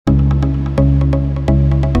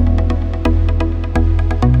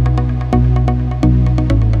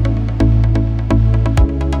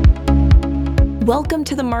Welcome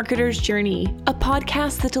to The Marketer's Journey, a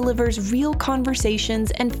podcast that delivers real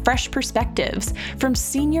conversations and fresh perspectives from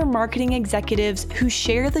senior marketing executives who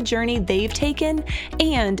share the journey they've taken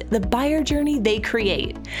and the buyer journey they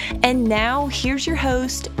create. And now, here's your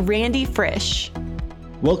host, Randy Frisch.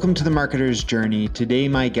 Welcome to The Marketer's Journey. Today,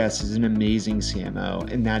 my guest is an amazing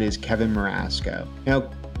CMO, and that is Kevin Marasco.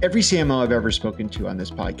 Now, every CMO I've ever spoken to on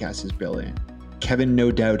this podcast is brilliant. Kevin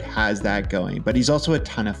no doubt has that going, but he's also a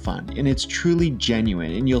ton of fun and it's truly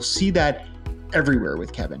genuine. And you'll see that everywhere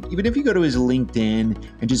with Kevin. Even if you go to his LinkedIn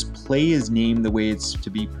and just play his name the way it's to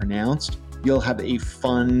be pronounced, you'll have a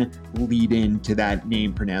fun lead in to that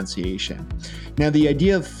name pronunciation. Now, the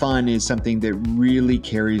idea of fun is something that really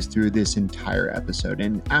carries through this entire episode.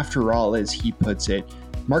 And after all, as he puts it,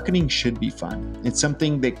 marketing should be fun. It's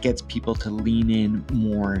something that gets people to lean in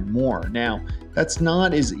more and more. Now, that's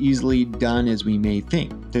not as easily done as we may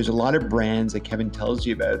think. There's a lot of brands that Kevin tells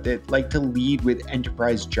you about that like to lead with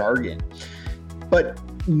enterprise jargon. But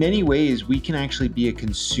in many ways, we can actually be a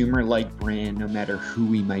consumer-like brand no matter who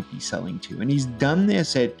we might be selling to. And he's done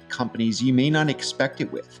this at companies you may not expect it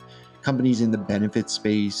with. Companies in the benefit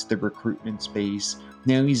space, the recruitment space.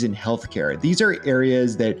 Now he's in healthcare. These are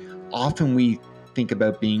areas that often we think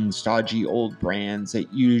about being stodgy old brands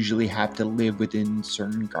that usually have to live within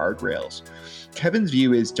certain guardrails. Kevin's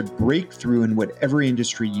view is to break through in whatever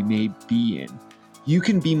industry you may be in. You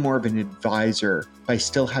can be more of an advisor by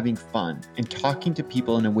still having fun and talking to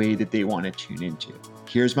people in a way that they want to tune into.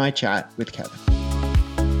 Here's my chat with Kevin.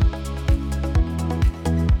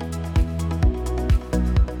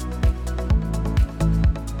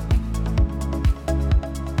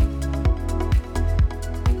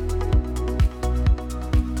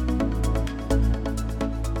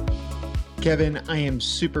 Kevin, I am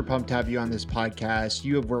super pumped to have you on this podcast.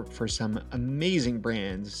 You have worked for some amazing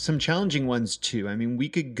brands, some challenging ones too. I mean, we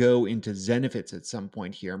could go into Zenefits at some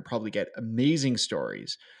point here and probably get amazing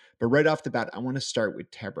stories. But right off the bat, I want to start with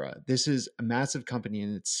Tebra. This is a massive company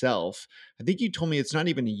in itself. I think you told me it's not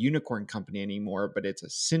even a unicorn company anymore, but it's a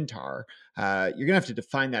centaur. You're going to have to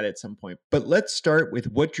define that at some point. But let's start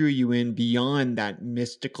with what drew you in beyond that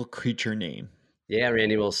mystical creature name. Yeah,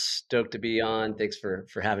 Randy, well, stoked to be on. Thanks for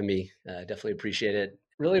having me. Definitely appreciate it.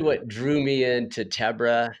 Really, what drew me into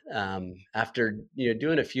Tebra after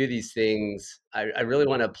doing a few of these things, I really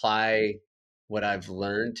want to apply what I've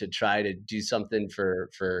learned to try to do something for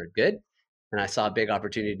good. And I saw a big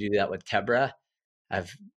opportunity to do that with Tebra.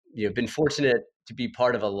 I've been fortunate to be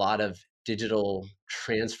part of a lot of digital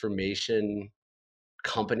transformation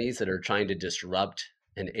companies that are trying to disrupt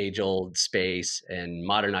an age-old space and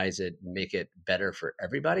modernize it, make it better for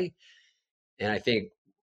everybody. And I think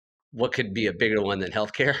what could be a bigger one than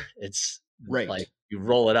healthcare? It's right. Like you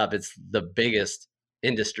roll it up, it's the biggest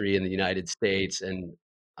industry in the United States. And,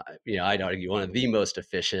 I'd argue one of the most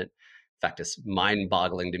efficient. In fact, it's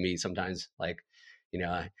mind-boggling to me sometimes. Like,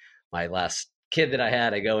 my last kid that I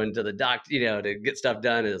had, I go into the doctor, to get stuff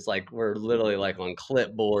done. And it's like, we're literally like on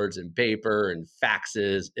clipboards and paper and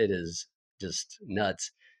faxes. It is just nuts.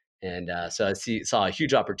 And so I saw a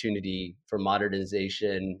huge opportunity for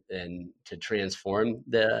modernization and to transform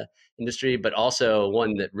the industry, but also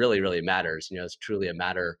one that really, really matters. It's truly a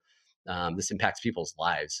matter. This impacts people's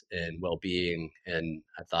lives and well-being. And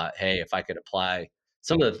I thought, hey, if I could apply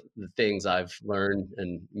some of the things I've learned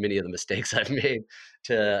and many of the mistakes I've made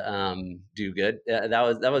to do good,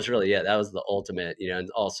 that was really it. That was the ultimate, and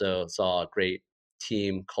also saw a great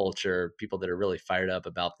team culture, people that are really fired up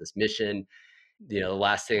about this mission. The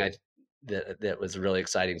last thing that was really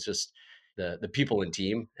exciting is just the people and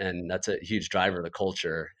team, and that's a huge driver of the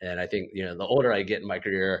culture. And I think the older I get in my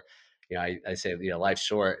career, I say life's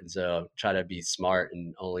short, and so try to be smart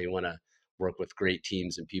and only want to work with great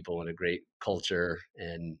teams and people and a great culture,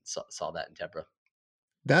 and saw that in Tebra.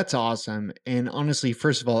 That's awesome. And honestly,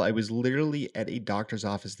 first of all, I was literally at a doctor's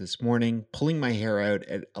office this morning, pulling my hair out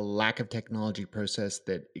at a lack of technology process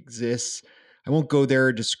that exists. I won't go there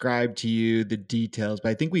or describe to you the details, but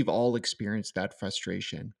I think we've all experienced that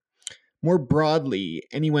frustration. More broadly,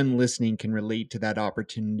 anyone listening can relate to that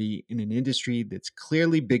opportunity in an industry that's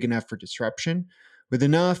clearly big enough for disruption, with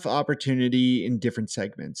enough opportunity in different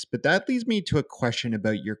segments. But that leads me to a question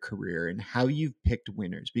about your career and how you've picked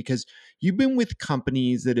winners, because you've been with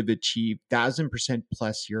companies that have achieved 1,000%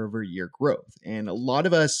 plus year over year growth. And a lot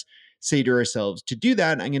of us say to ourselves, to do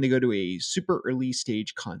that, I'm going to go to a super early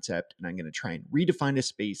stage concept and I'm going to try and redefine a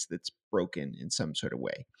space that's broken in some sort of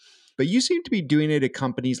way. But you seem to be doing it at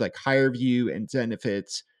companies like HireVue and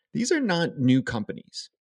Zenefits. These are not new companies.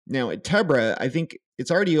 Now at Tebra, I think it's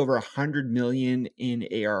already over 100 million in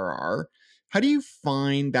ARR. How do you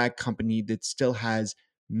find that company that still has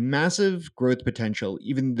massive growth potential,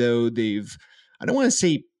 even though they've, I don't want to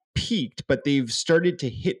say peaked, but they've started to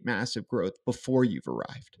hit massive growth before you've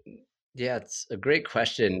arrived? Yeah, it's a great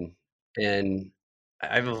question. And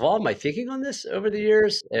I've evolved my thinking on this over the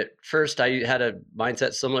years. At first, I had a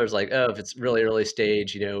mindset similar as like, oh, if it's really early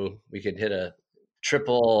stage, we could hit a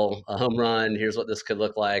triple, a home run. Here's what this could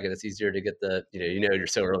look like. And it's easier to get you're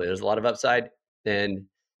so early. There's a lot of upside. And,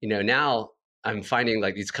 now I'm finding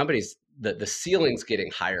like these companies, the ceiling's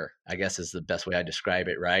getting higher, I guess is the best way I describe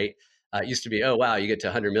it, right? It used to be, oh wow, you get to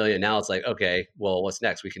 100 million. Now it's like, okay, well, what's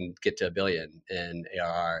next? We can get to a billion in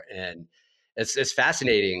ARR, and it's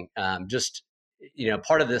fascinating. Just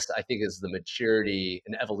part of this, I think, is the maturity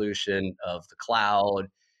and evolution of the cloud,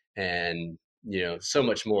 and so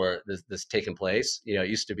much more this taking place. It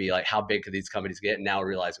used to be like, how big could these companies get? And now we're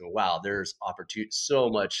realizing, wow, there's opportunity, so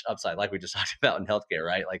much upside, like we just talked about in healthcare,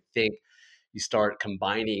 right? Like, think you start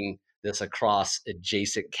combining this across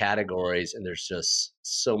adjacent categories, and there's just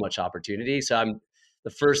so much opportunity. So the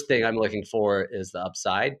first thing I'm looking for is the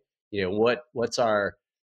upside. What's our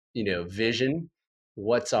vision?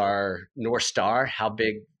 What's our North Star? How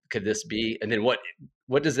big could this be? And then what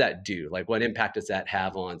does that do? Like, what impact does that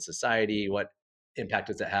have on society? What impact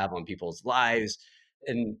does it have on people's lives?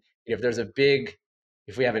 And if there's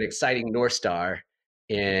if we have an exciting North Star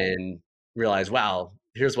and realize, wow,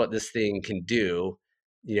 here's what this thing can do,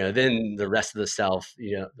 then the rest of the stuff,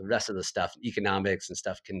 economics and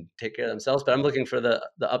stuff, can take care of themselves. But I'm looking for the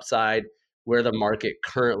upside, where the market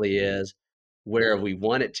currently is, where we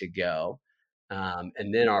want it to go,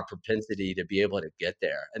 and then our propensity to be able to get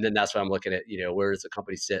there. And then that's why I'm looking at, where does the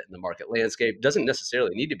company sit in the market landscape? Doesn't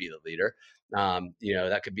necessarily need to be the leader.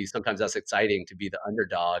 That could be, sometimes that's exciting to be the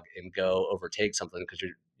underdog and go overtake something because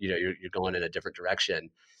you're going in a different direction.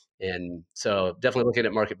 And so definitely looking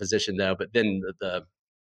at market position though, but then the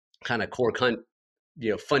kind of core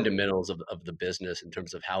fundamentals of the business in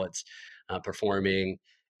terms of how it's performing,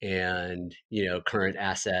 and current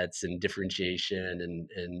assets and differentiation,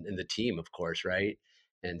 and the team, of course, right?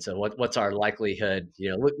 And so what's our likelihood,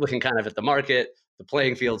 looking kind of at the market, the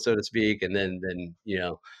playing field, so to speak, and then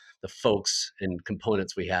the folks and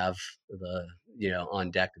components we have,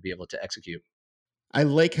 on deck to be able to execute. I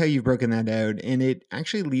like how you've broken that out. And it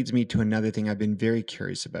actually leads me to another thing I've been very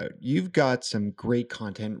curious about. You've got some great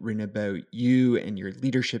content written about you and your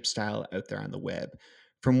leadership style out there on the web.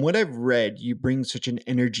 From what I've read, you bring such an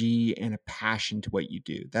energy and a passion to what you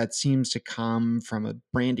do. That seems to come from a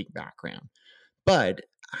branding background. But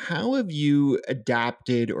how have you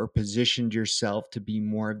adapted or positioned yourself to be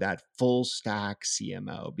more of that full stack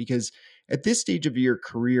CMO? Because at this stage of your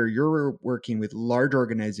career, you're working with large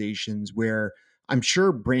organizations where I'm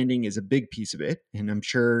sure branding is a big piece of it. And I'm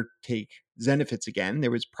sure, take Zenefits again,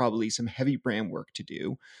 there was probably some heavy brand work to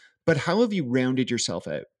do. But how have you rounded yourself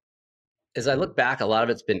out? As I look back, a lot of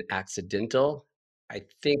it's been accidental. I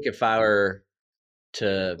think if I were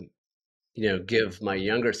to give my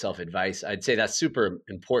younger self advice, I'd say that's super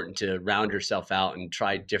important, to round yourself out and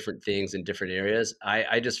try different things in different areas.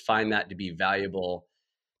 I just find that to be valuable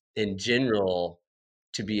in general,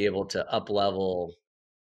 to be able to up level,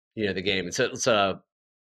 the game. And so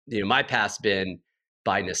my past's been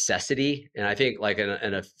by necessity. And I think, like,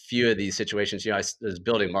 in a few of these situations, I was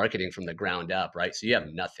building marketing from the ground up, right? So you have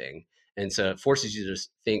nothing. And so it forces you to just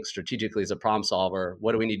think strategically as a problem solver.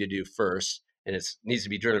 What do we need to do first? And it needs to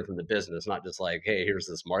be driven from the business, not just like, hey, here's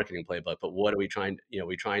this marketing playbook, but what are we trying, are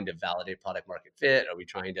we trying to validate product market fit? Are we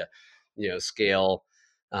trying to, scale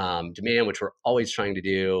demand, which we're always trying to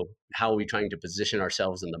do? How are we trying to position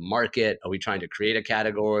ourselves in the market? Are we trying to create a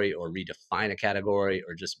category or redefine a category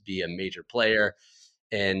or just be a major player?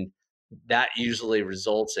 And that usually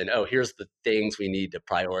results in, oh, here's the things we need to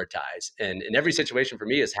prioritize. And in every situation for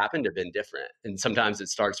me has happened to have been different. And sometimes it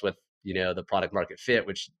starts with, the product market fit,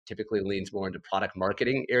 which typically leans more into product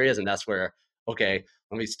marketing areas. And that's where, okay,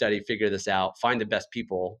 let me study, figure this out, find the best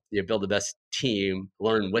people, build the best team,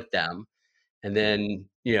 learn with them. And then,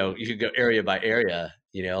 you could go area by area,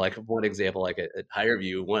 like one example, like at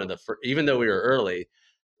HireVue, one of the first, even though we were early,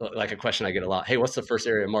 like a question I get a lot, hey, what's the first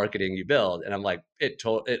area of marketing you build? And I'm like, it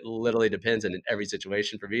literally depends. And in every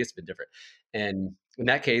situation for me, it's been different. And in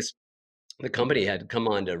that case, the company had come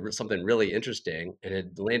on to something really interesting and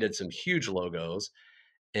had landed some huge logos,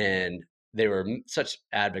 and they were such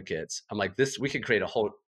advocates. I'm like, we could create a whole,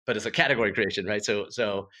 but it's a category creation, right?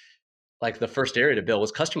 So like the first area to build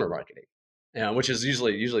was customer marketing, which is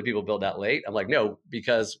usually people build that late. I'm like, no,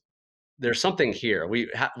 because there's something here.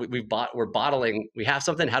 We're bottling. We have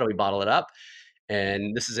something. How do we bottle it up?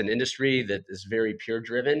 And this is an industry that is very peer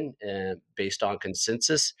driven and based on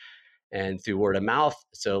consensus and through word of mouth.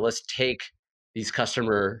 So let's take these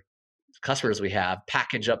customers we have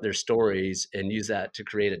package up their stories and use that to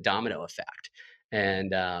create a domino effect.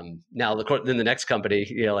 And now then the next company,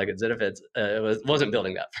 like at Zenefits, wasn't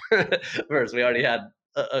building that first. We already had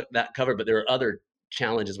that covered, but there were other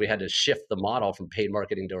challenges. We had to shift the model from paid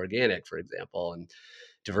marketing to organic, for example, and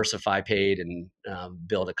diversify paid and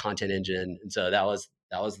build a content engine. And so that was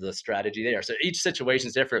the strategy there. So each situation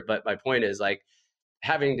is different, but my point is like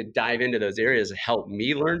having to dive into those areas helped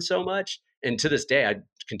me learn so much. And to this day, I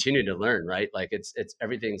continue to learn, right? Like it's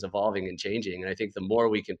everything's evolving and changing. And I think the more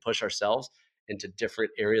we can push ourselves into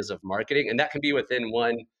different areas of marketing, and that can be within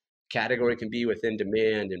one category, can be within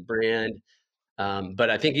demand and brand. But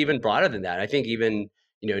I think even broader than that, I think even,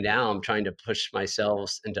 now I'm trying to push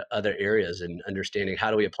myself into other areas and understanding how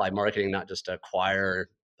do we apply marketing, not just to acquire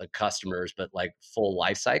the customers, but like full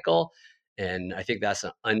life cycle. And I think that's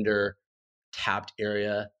an tapped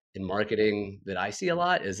area in marketing that I see a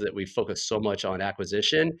lot, is that we focus so much on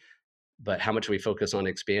acquisition, but how much we focus on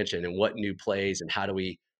expansion and what new plays and how do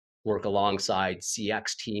we work alongside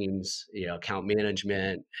CX teams, account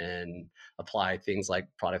management, and apply things like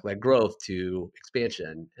product-led growth to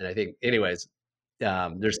expansion. And I think, anyways,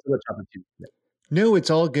 there's so much opportunity. No, it's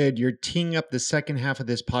all good. You're teeing up the second half of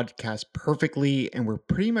this podcast perfectly, and we're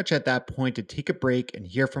pretty much at that point to take a break and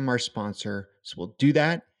hear from our sponsor. So we'll do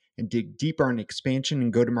that and dig deeper on expansion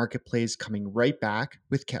and go-to-market plays, coming right back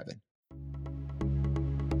with Kevin.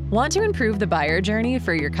 Want to improve the buyer journey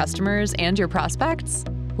for your customers and your prospects?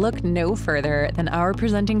 Look no further than our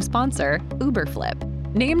presenting sponsor, Uberflip.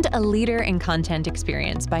 Named a leader in content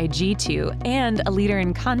experience by G2 and a leader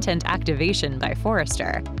in content activation by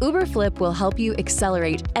Forrester, Uberflip will help you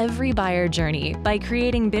accelerate every buyer journey by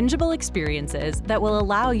creating bingeable experiences that will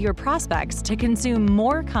allow your prospects to consume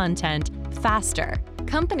more content faster.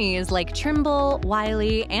 Companies like Trimble,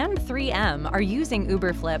 Wiley, and 3M are using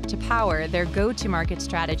Uberflip to power their go-to-market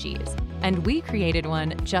strategies, and we created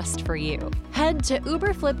one just for you. Head to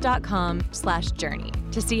uberflip.com/journey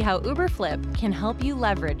to see how Uberflip can help you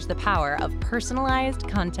leverage the power of personalized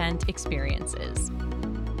content experiences.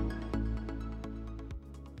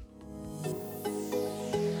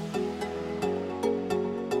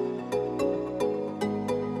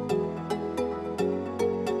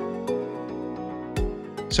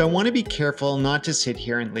 So I want to be careful not to sit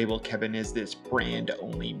here and label Kevin as this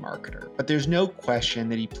brand-only marketer, but there's no question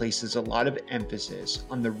that he places a lot of emphasis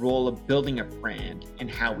on the role of building a brand and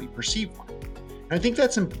how we perceive one. And I think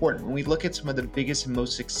that's important. When we look at some of the biggest and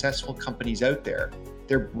most successful companies out there,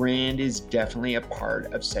 their brand is definitely a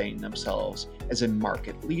part of setting themselves as a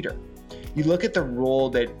market leader. You look at the role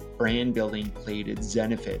that brand building played at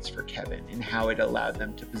Zenefits for Kevin and how it allowed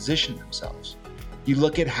them to position themselves. You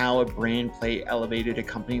look at how a brand play elevated a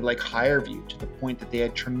company like HireVue to the point that they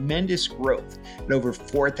had tremendous growth at over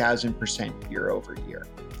 4,000% year over year.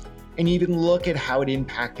 And you even look at how it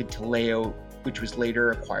impacted Taleo, which was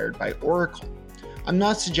later acquired by Oracle. I'm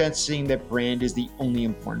not suggesting that brand is the only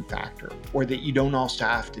important factor or that you don't also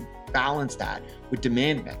have to balance that with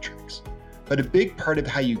demand metrics. But a big part of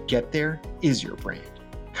how you get there is your brand.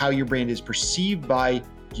 How your brand is perceived by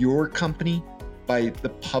your company, by the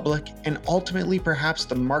public, and ultimately perhaps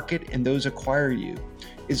the market and those acquire you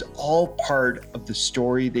is all part of the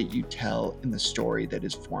story that you tell and the story that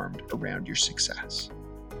is formed around your success.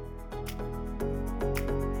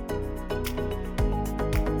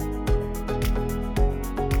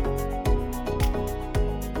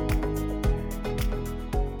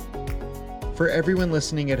 For everyone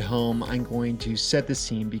listening at home, I'm going to set the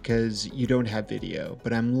scene because you don't have video,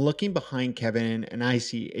 but I'm looking behind Kevin and I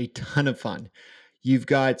see a ton of fun. You've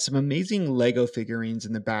got some amazing Lego figurines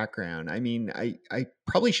in the background. I mean, I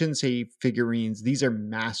probably shouldn't say figurines. These are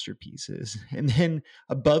masterpieces. And then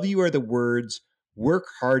above you are the words, "Work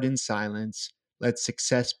hard in silence. Let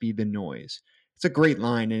success be the noise." It's a great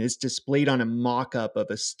line, and it's displayed on a mock-up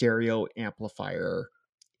of a stereo amplifier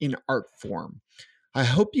in art form. I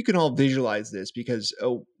hope you can all visualize this because,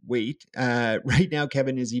 oh, wait, right now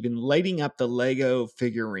Kevin is even lighting up the Lego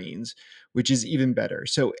figurines, which is even better.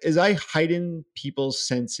 So as I heighten people's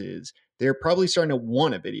senses, they're probably starting to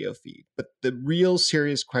want a video feed. But the real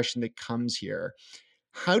serious question that comes here,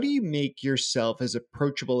 how do you make yourself as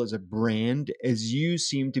approachable as a brand as you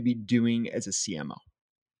seem to be doing as a CMO?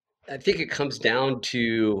 I think it comes down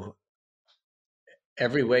to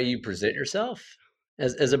every way you present yourself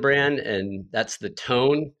as a brand, and that's the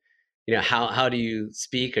tone. How do you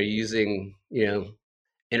speak? Are you using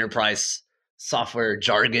enterprise software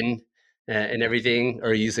jargon and everything, or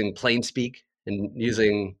are you using plain speak and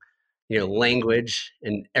using language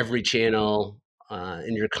in every channel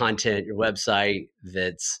in your content, your website,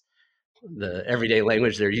 that's the everyday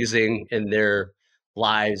language they're using in their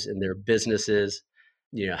lives and their businesses,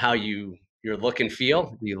 how your look and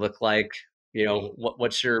feel. Do you look like,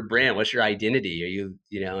 what's your brand? What's your identity?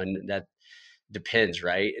 Are and that depends,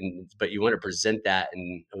 right? But you want to present that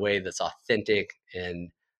in a way that's authentic and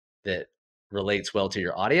that relates well to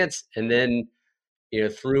your audience. And then,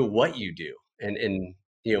 through what you do and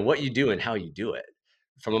what you do and how you do it.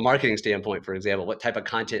 From a marketing standpoint, for example, what type of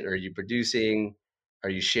content are you producing? Are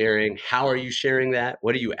you sharing? How are you sharing that?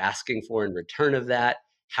 What are you asking for in return of that?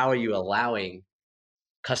 How are you allowing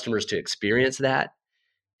customers to experience that?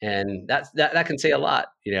 And that can say a lot.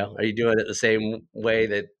 Are you doing it the same way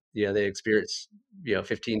that they experienced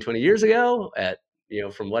 15, 20 years ago at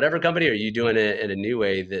from whatever company? Or are you doing it in a new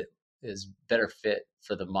way that is better fit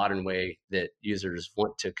for the modern way that users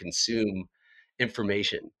want to consume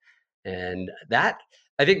information? And that,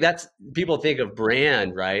 I think that's, people think of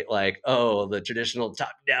brand, right? Like, oh, the traditional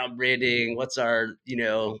top down branding. What's let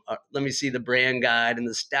me see the brand guide and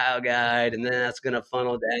the style guide, and then that's going to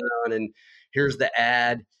funnel down, and here's the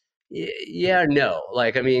ad. Yeah, no.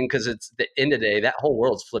 Like, I mean, because it's the end of the day, that whole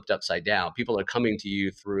world's flipped upside down. People are coming to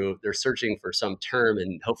you they're searching for some term,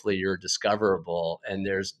 and hopefully you're discoverable. And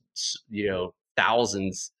there's,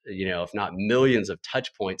 thousands, if not millions of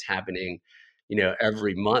touch points happening,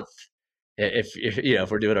 every month. If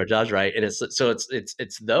we're doing our jobs right. And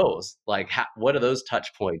it's those, like, what are those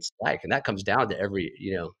touch points like? And that comes down to every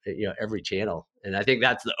channel. And I think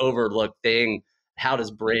that's the overlooked thing. How does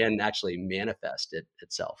brand actually manifest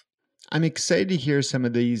itself? I'm excited to hear some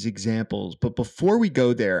of these examples, but before we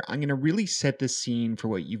go there, I'm going to really set the scene for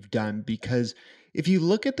what you've done, because if you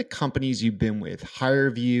look at the companies you've been with,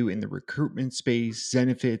 HireVue in the recruitment space,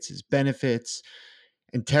 Zenefits is benefits,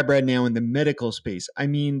 and Tebra now in the medical space. I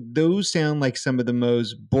mean, those sound like some of the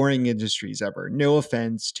most boring industries ever. No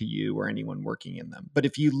offense to you or anyone working in them. But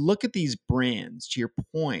if you look at these brands, to your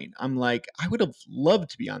point, I'm like, I would have loved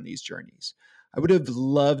to be on these journeys. I would have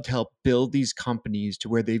loved to help build these companies to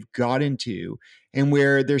where they've gotten to and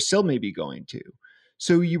where they're still maybe going to.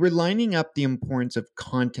 So you were lining up the importance of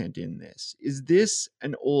content in this. Is this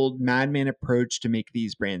an old madman approach to make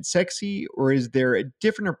these brands sexy, or is there a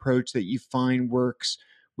different approach that you find works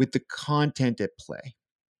with the content at play?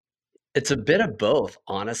 It's a bit of both,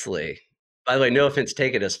 honestly. By the way, no offense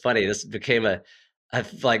taken. It's funny. This became I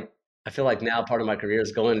feel like I feel like now part of my career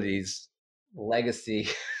is going to these legacy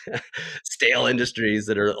stale industries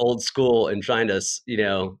that are old school and trying to,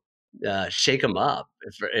 shake them up.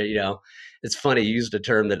 It's funny. You used a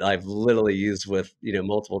term that I've literally used with,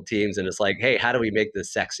 multiple teams, and it's like, hey, how do we make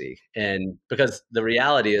this sexy? And because the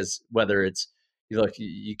reality is, whether it's, look,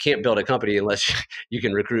 you can't build a company unless you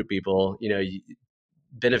can recruit people.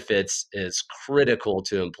 Benefits is critical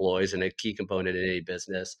to employees and a key component in any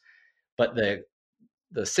business. But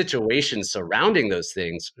the situations surrounding those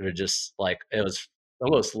things are just like, it was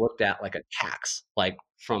almost looked at like a tax, like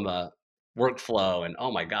from a workflow. And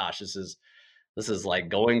oh my gosh, this is like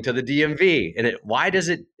going to the DMV. And why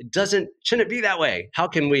it doesn't, shouldn't it be that way? How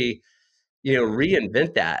can we,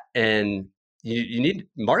 reinvent that? And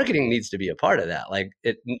marketing needs to be a part of that. Like,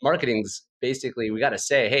 marketing's basically, we got to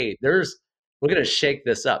say, hey, we're going to shake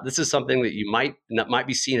this up. This is something that might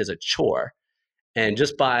be seen as a chore. And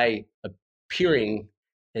just by appearing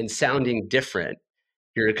and sounding different,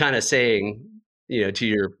 you're kind of saying, to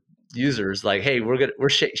your users, like, hey, we're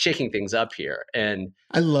shaking things up here. And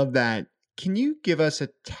I love that. Can you give us a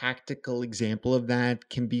tactical example of that?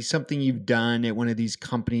 Can be something you've done at one of these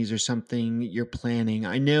companies or something you're planning.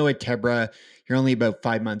 I know at Tebra, you're only about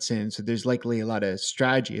 5 months in, so there's likely a lot of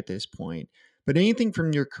strategy at this point. But anything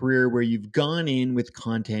from your career where you've gone in with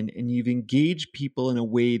content and you've engaged people in a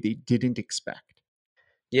way they didn't expect?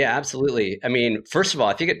 yeah, absolutely. I mean, first of all,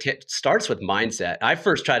 I think it starts with mindset. I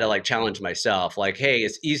first try to like challenge myself, like, hey,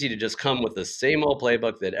 it's easy to just come with the same old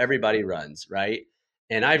playbook that everybody runs, right?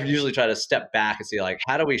 And I usually try to step back and see, like,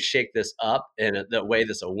 how do we shake this up in the way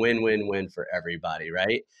that's a win-win-win for everybody,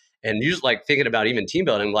 right? And usually, like, thinking about even team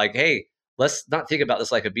building, like, hey, let's not think about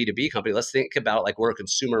this like a B2B company. Let's think about like we're a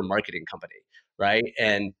consumer marketing company, right?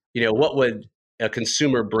 And what would a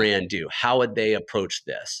consumer brand do? How would they approach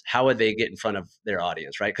this? How would they get in front of their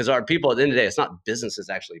audience, right? Because our people, at the end of the day, it's not businesses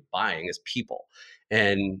actually buying, it's people.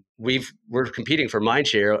 And we're competing for mind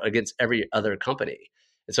share against every other company.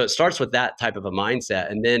 And so it starts with that type of a mindset.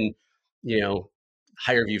 And then,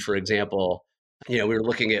 HireVue, for example, we were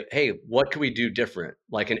looking at, hey, what can we do different?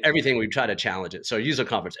 Like in everything, we try to challenge it. So user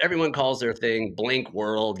conference, everyone calls their thing Blink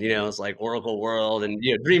World, it's like Oracle World, and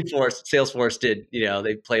Dreamforce, Salesforce did,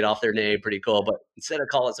 they played off their name pretty cool. But instead of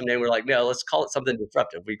calling it some name, we're like, no, let's call it something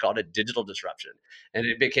disruptive. We called it digital disruption, and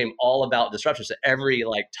it became all about disruption. So every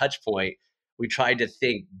like touch point, we tried to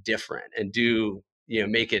think different and do,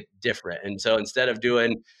 make it different. And so instead of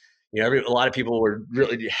doing a lot of people were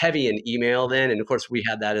really heavy in email then, and of course we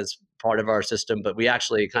had that as part of our system. But we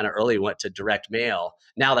actually kind of early went to direct mail.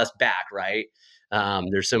 Now that's back, right?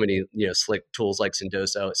 There's so many slick tools like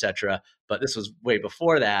Sendoso, et cetera. But this was way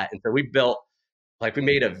before that, and so we built we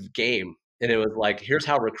made a game, and it was like, here's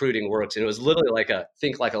how recruiting works, and it was literally like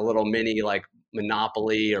like a little mini like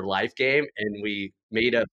Monopoly or Life game, and we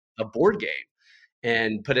made a board game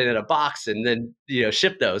and put it in a box and then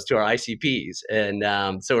ship those to our ICPs.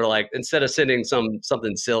 And so we're like, instead of sending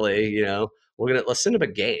something silly, let's send them a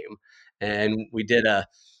game. And we did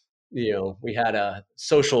we had a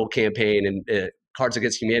social campaign, and Cards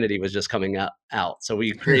Against Humanity was just coming out. So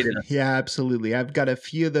we created Yeah, absolutely. I've got a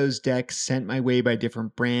few of those decks sent my way by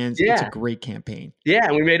different brands. It's a yeah. great campaign. Yeah,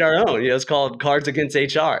 and we made our own. It's called Cards Against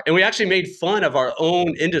HR, and we actually made fun of our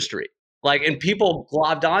own industry. And people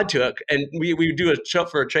globbed onto it, and we would do a show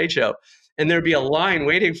for a trade show, and there'd be a line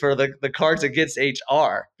waiting for the Cards Against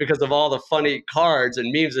HR because of all the funny cards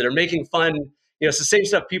and memes that are making fun. It's the same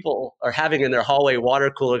stuff people are having in their hallway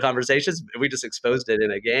water cooler conversations. We just exposed it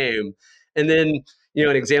in a game, and then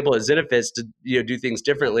an example is Zenefits to do things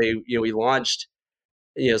differently. We launched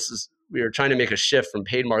we were trying to make a shift from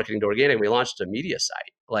paid marketing to organic. We launched a media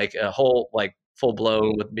site, like a whole full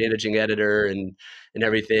blown with managing editor and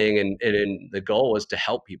everything. And the goal was to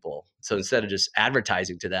help people. So instead of just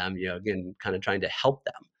advertising to them, again, kind of trying to help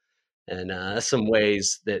them. And that's some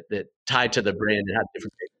ways that tied to the brand and have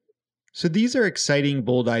different. So these are exciting,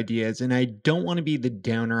 bold ideas, and I don't want to be the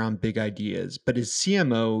downer on big ideas, but as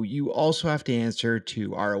CMO, you also have to answer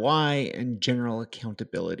to ROI and general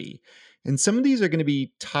accountability. And some of these are going to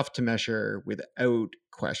be tough to measure without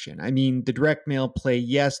question. I mean, the direct mail play,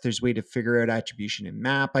 yes, there's a way to figure out attribution and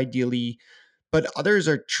map ideally, but others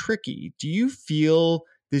are tricky. Do you feel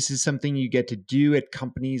this is something you get to do at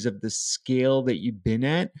companies of the scale that you've been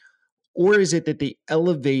at? Or is it that they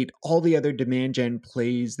elevate all the other demand gen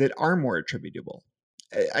plays that are more attributable?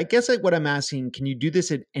 I guess what I'm asking, can you do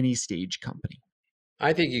this at any stage company?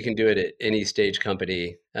 I think you can do it at any stage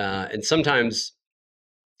company. And sometimes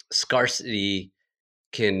scarcity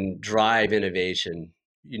can drive innovation.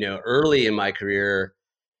 Early in my career,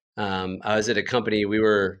 I was at a company. We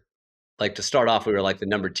were to start off, we were like the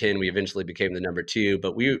number 10. We eventually became the number 2,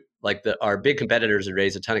 but we our big competitors had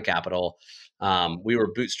raised a ton of capital. We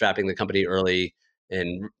were bootstrapping the company early,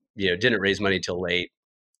 and didn't raise money till late.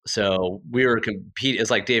 So we were competing.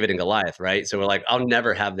 It's like David and Goliath, right? So we're like, I'll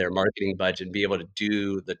never have their marketing budget and be able to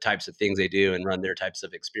do the types of things they do and run their types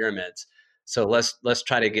of experiments. So let's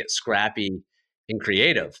try to get scrappy and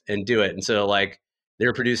creative and do it. And so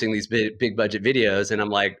they're producing these big budget videos, and I'm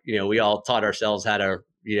like, we all taught ourselves how to,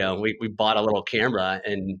 we bought a little camera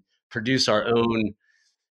and produce our own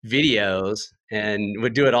videos, and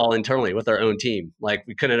would do it all internally with our own team.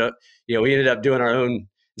 We couldn't, we ended up doing our own,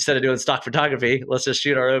 instead of doing stock photography, let's just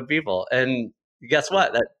shoot our own people. And guess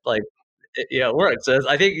what? That it works. So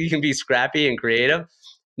I think you can be scrappy and creative.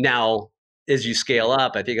 Now, as you scale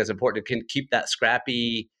up, I think it's important to keep that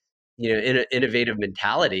scrappy, innovative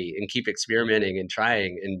mentality and keep experimenting and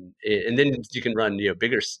trying, and then you can run,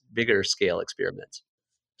 bigger scale experiments.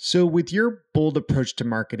 So, with your bold approach to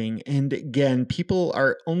marketing, and again, people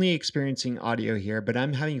are only experiencing audio here, but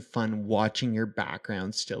I'm having fun watching your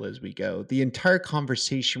background still as we go. The entire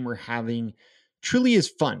conversation we're having truly is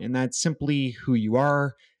fun, and that's simply who you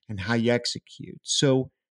are and how you execute. So,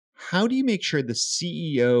 how do you make sure the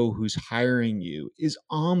CEO who's hiring you is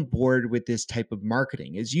on board with this type of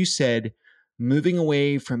marketing? As you said, moving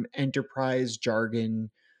away from enterprise jargon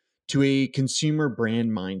to a consumer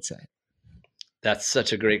brand mindset. That's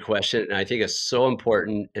such a great question, and I think it's so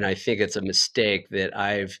important. And I think it's a mistake that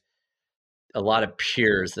a lot of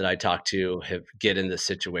peers that I talk to have get in this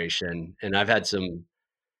situation. And I've had some,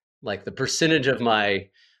 the percentage of my,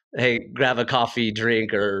 hey, grab a coffee,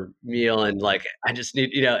 drink, or meal, and I just need,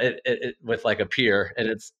 with a peer,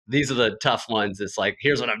 and these are the tough ones. It's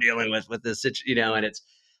here's what I'm dealing with this, and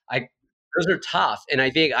I those are tough. And I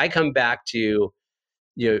think I come back to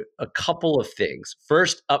a couple of things.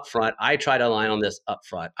 First, upfront, I try to align on this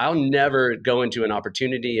upfront. I'll never go into an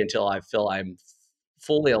opportunity until I feel I'm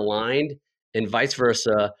fully aligned, and vice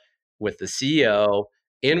versa, with the CEO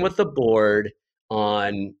and with the board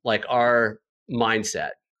on our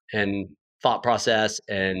mindset and thought process.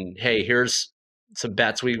 And hey, here's some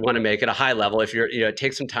bets we want to make at a high level. If it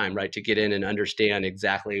takes some time, right, to get in and understand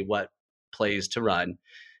exactly what plays to run,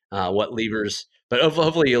 what levers, but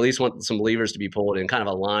hopefully you at least want some levers to be pulled and kind of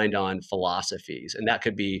aligned on philosophies. And that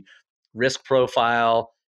could be risk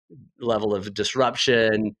profile, level of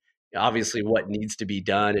disruption, obviously what needs to be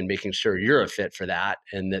done, and making sure you're a fit for that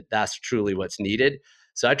and that's truly what's needed.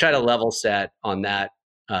 So I try to level set on that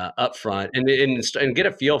up front and get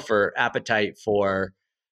a feel for appetite for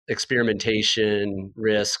experimentation,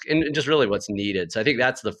 risk, and just really what's needed. So I think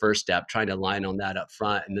that's the first step, trying to align on that up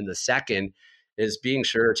front. And then the second is being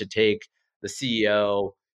sure to take the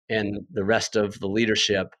CEO and the rest of the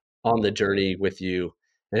leadership on the journey with you.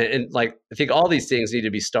 And like, I think all these things need to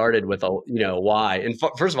be started with why. And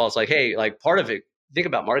first of all, it's like, hey, like part of it, think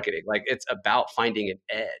about marketing. Like it's about finding an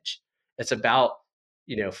edge. It's about,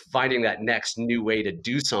 finding that next new way to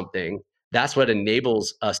do something. That's what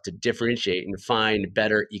enables us to differentiate and find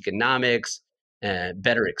better economics and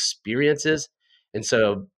better experiences. And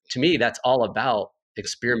so to me, that's all about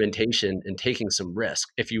experimentation and taking some risk.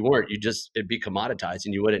 If you weren't, it'd be commoditized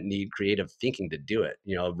and you wouldn't need creative thinking to do it.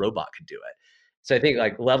 A robot could do it. So I think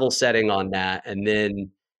like level setting on that. And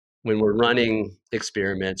then when we're running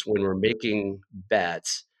experiments, when we're making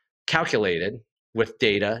bets, calculated with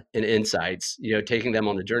data and insights, taking them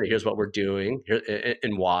on the journey. Here's what we're doing here,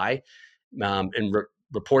 and why,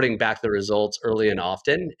 reporting back the results early and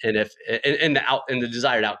often. And if and the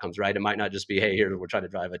desired outcomes, right? It might not just be, hey, here we're trying to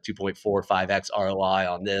drive a 2.45x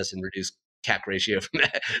ROI on this and reduce CAC ratio from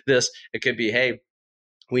this. It could be, hey,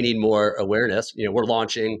 we need more awareness. We're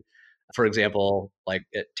launching, for example, like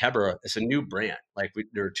at Tebra, it's a new brand. Like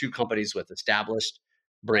there are two companies with established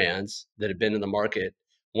brands that have been in the market.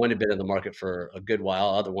 One had been in the market for a good while,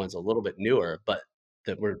 other one's a little bit newer, but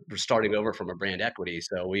that we're starting over from a brand equity.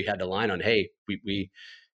 So we had to line on, hey, we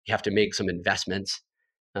have to make some investments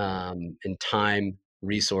in time,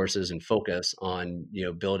 resources, and focus on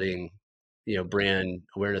building brand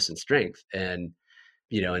awareness and strength, and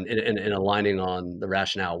and aligning on the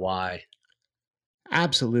rationale why.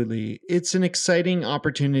 Absolutely. It's an exciting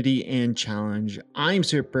opportunity and challenge. I'm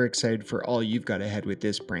super excited for all you've got ahead with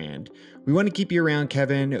this brand. We want to keep you around,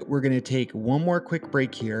 Kevin. We're going to take one more quick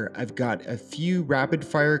break here. I've got a few rapid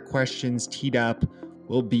fire questions teed up.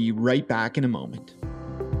 We'll be right back in a moment.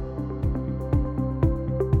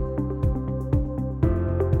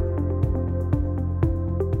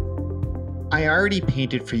 I already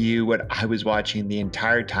painted for you what I was watching the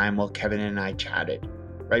entire time while Kevin and I chatted.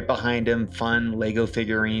 Right behind him, fun Lego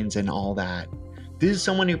figurines and all that. This is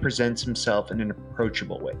someone who presents himself in an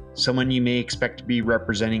approachable way. Someone you may expect to be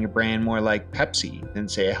representing a brand more like Pepsi than,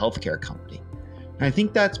 say, a healthcare company. And I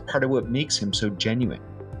think that's part of what makes him so genuine.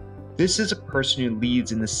 This is a person who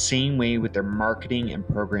leads in the same way with their marketing and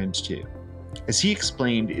programs too. As he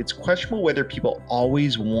explained, it's questionable whether people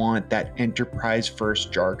always want that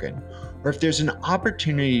enterprise-first jargon, or if there's an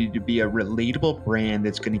opportunity to be a relatable brand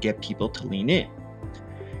that's going to get people to lean in.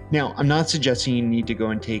 Now, I'm not suggesting you need to go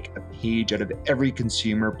and take a page out of every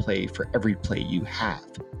consumer play for every play you have,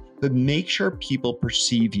 but make sure people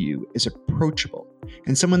perceive you as approachable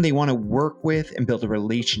and someone they want to work with and build a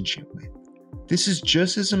relationship with. This is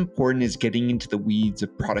just as important as getting into the weeds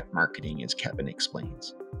of product marketing, as Kevin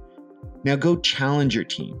explains. Now go challenge your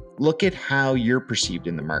team. Look at how you're perceived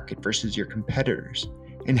in the market versus your competitors,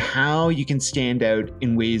 and how you can stand out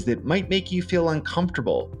in ways that might make you feel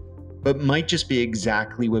uncomfortable, but might just be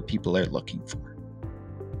exactly what people are looking for.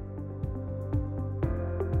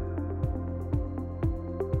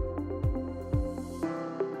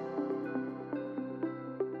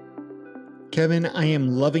 Kevin, I am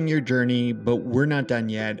loving your journey, but we're not done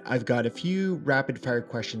yet. I've got a few rapid fire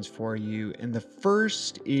questions for you. And the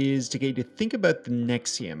first is to get you to think about the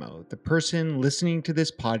next CMO, the person listening to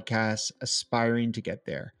this podcast, aspiring to get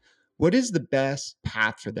there. What is the best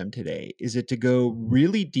path for them today? Is it to go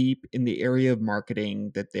really deep in the area of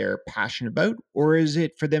marketing that they're passionate about, or is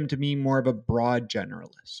it for them to be more of a broad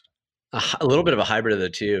generalist? A little bit of a hybrid of the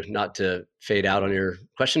two, not to fade out on your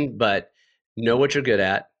question, but know what you're good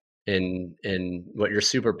at and what your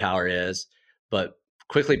superpower is, but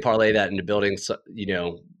quickly parlay that into building,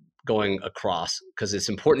 going across, because it's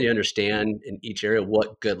important you understand in each area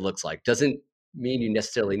what good looks like. Doesn't mean you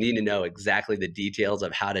necessarily need to know exactly the details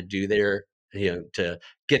of how to do there, to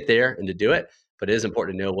get there and to do it, but it is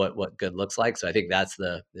important to know what good looks like. So I think that's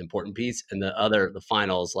the important piece. And the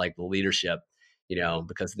final is like the leadership,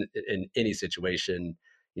 because in any situation,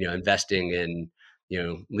 investing in,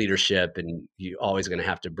 leadership, and you're always going to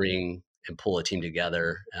have to bring and pull a team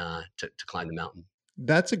together to climb the mountain.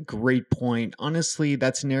 That's a great point. Honestly,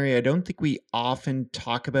 that's an area I don't think we often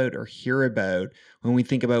talk about or hear about when we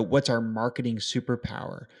think about what's our marketing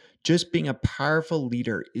superpower. Just being a powerful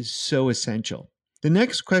leader is so essential. The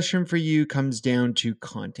next question for you comes down to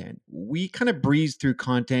content. We kind of breezed through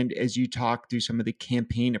content as you talked through some of the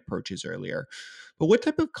campaign approaches earlier. But what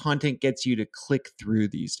type of content gets you to click through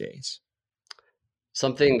these days?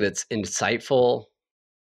 Something that's insightful,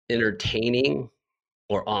 entertaining,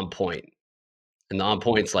 or on point. And the on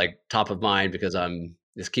point's like top of mind because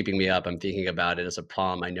it's keeping me up. I'm thinking about it as a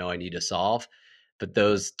problem I know I need to solve. But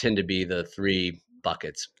those tend to be the three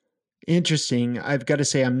buckets. Interesting. I've got to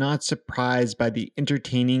say, I'm not surprised by the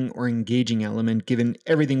entertaining or engaging element, given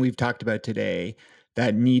everything we've talked about today.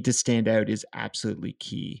 That need to stand out is absolutely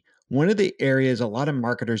key. One of the areas a lot of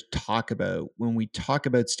marketers talk about when we talk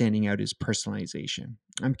about standing out is personalization.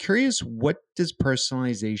 I'm curious, what does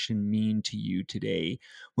personalization mean to you today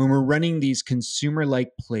when we're running these consumer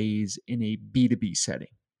like plays in a B2B setting?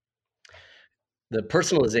 The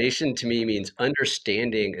personalization to me means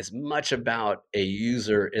understanding as much about a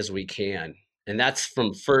user as we can. And that's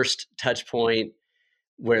from first touch point,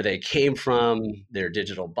 where they came from, their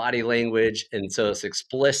digital body language. And so it's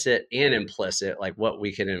explicit and implicit, like what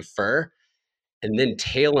we can infer, and then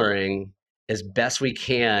tailoring as best we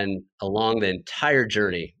can along the entire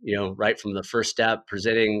journey, right from the first step,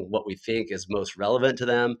 presenting what we think is most relevant to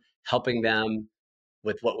them, helping them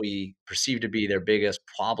with what we perceive to be their biggest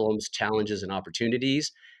problems, challenges, and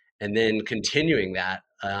opportunities, and then continuing that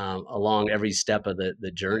along every step of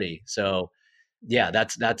the journey. So, yeah,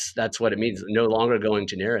 that's what it means. No longer going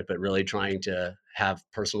generic, but really trying to have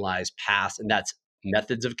personalized paths, and that's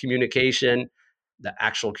methods of communication, the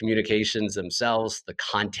actual communications themselves, the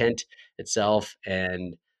content itself,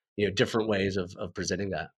 and different ways of presenting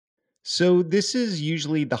that. So, this is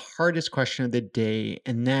usually the hardest question of the day,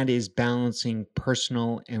 and that is balancing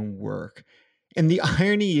personal and work. And the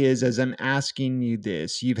irony is, as I'm asking you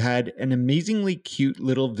this, you've had an amazingly cute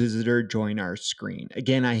little visitor join our screen.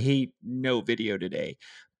 Again, I hate no video today,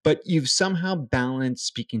 but you've somehow balanced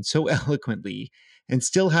speaking so eloquently and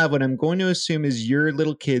still have what I'm going to assume is your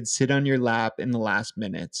little kid sit on your lap in the last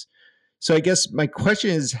minutes. So I guess my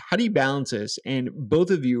question is, how do you balance this? And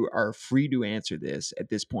both of you are free to answer this at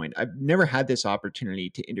this point. I've never had this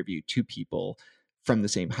opportunity to interview two people from the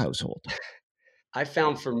same household. I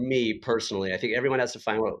found for me personally, I think everyone has to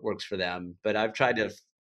find what works for them, but I've tried to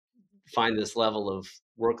find this level of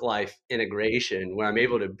work life integration where I'm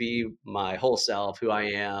able to be my whole self, who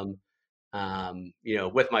I am,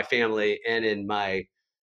 with my family and in my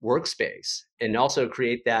workspace, and also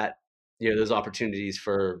create that, those opportunities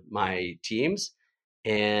for my teams.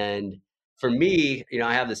 And for me,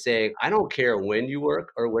 I have the saying, I don't care when you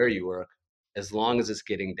work or where you work, as long as it's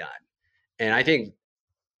getting done. And I think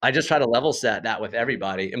I just try to level set that with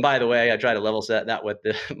everybody. And by the way, I try to level set that with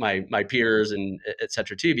my peers and et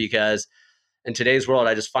cetera too, because in today's world,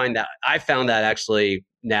 I just find that I found that actually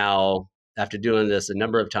now, after doing this a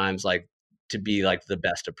number of times, like, to be like the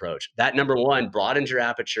best approach. That number one broadens your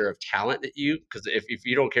aperture of talent that because if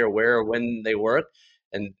you don't care where or when they work,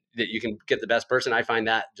 and that you can get the best person, I find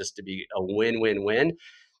that just to be a win-win-win.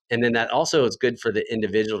 And then that also is good for the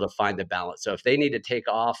individual to find the balance. So if they need to take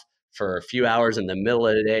off for a few hours in the middle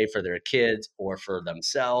of the day for their kids or for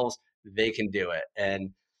themselves, they can do it. And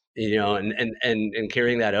and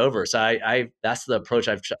carrying that over. So I that's the approach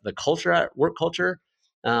the culture, work culture,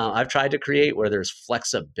 I've tried to create, where there's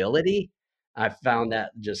flexibility. I've found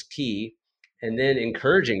that just key. And then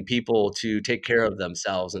encouraging people to take care of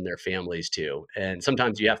themselves and their families too. And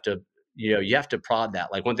sometimes you have to prod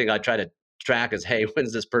that. Like, one thing I try to track is, hey, when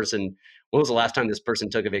was the last time this person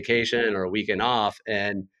took a vacation or a weekend off?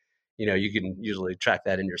 And you can usually track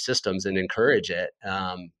that in your systems and encourage it.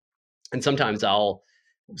 And sometimes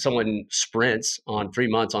someone sprints on 3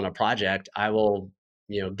 months on a project, I will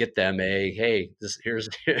get them hey, here's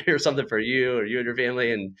something for you or you and your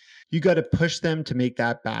family. And You got to push them to make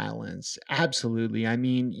that balance. Absolutely. I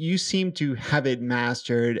mean, you seem to have it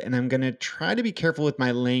mastered, and I'm going to try to be careful with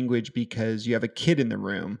my language because you have a kid in the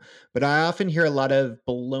room. But I often hear a lot of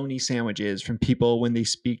bologna sandwiches from people when they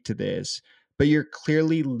speak to this. But you're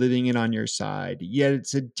clearly living it on your side. Yet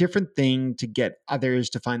it's a different thing to get others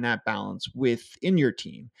to find that balance within your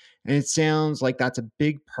team. And it sounds like that's a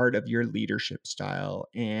big part of your leadership style.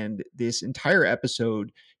 And this entire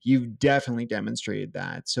episode, you've definitely demonstrated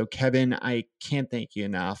that. So, Kevin, I can't thank you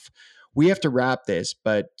enough. We have to wrap this,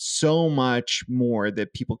 but so much more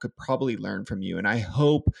that people could probably learn from you. And I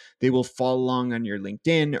hope they will follow along on your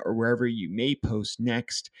LinkedIn or wherever you may post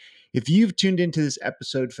next. If you've tuned into this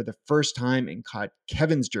episode for the first time and caught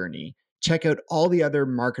Kevin's journey, check out all the other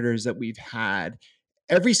marketers that we've had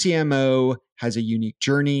Every CMO has a unique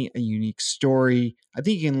journey, a unique story. I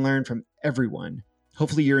think you can learn from everyone.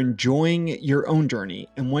 Hopefully you're enjoying your own journey,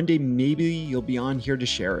 and one day maybe you'll be on here to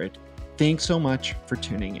share it. Thanks so much for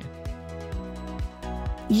tuning in.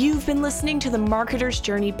 You've been listening to the Marketer's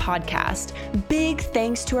Journey podcast. Big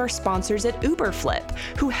thanks to our sponsors at Uberflip,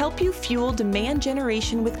 who help you fuel demand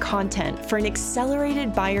generation with content for an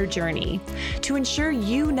accelerated buyer journey. To ensure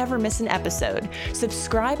you never miss an episode,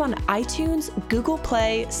 subscribe on iTunes, Google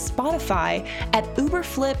Play, Spotify, at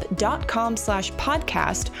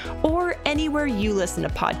uberflip.com/podcast, or anywhere you listen to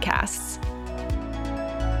podcasts.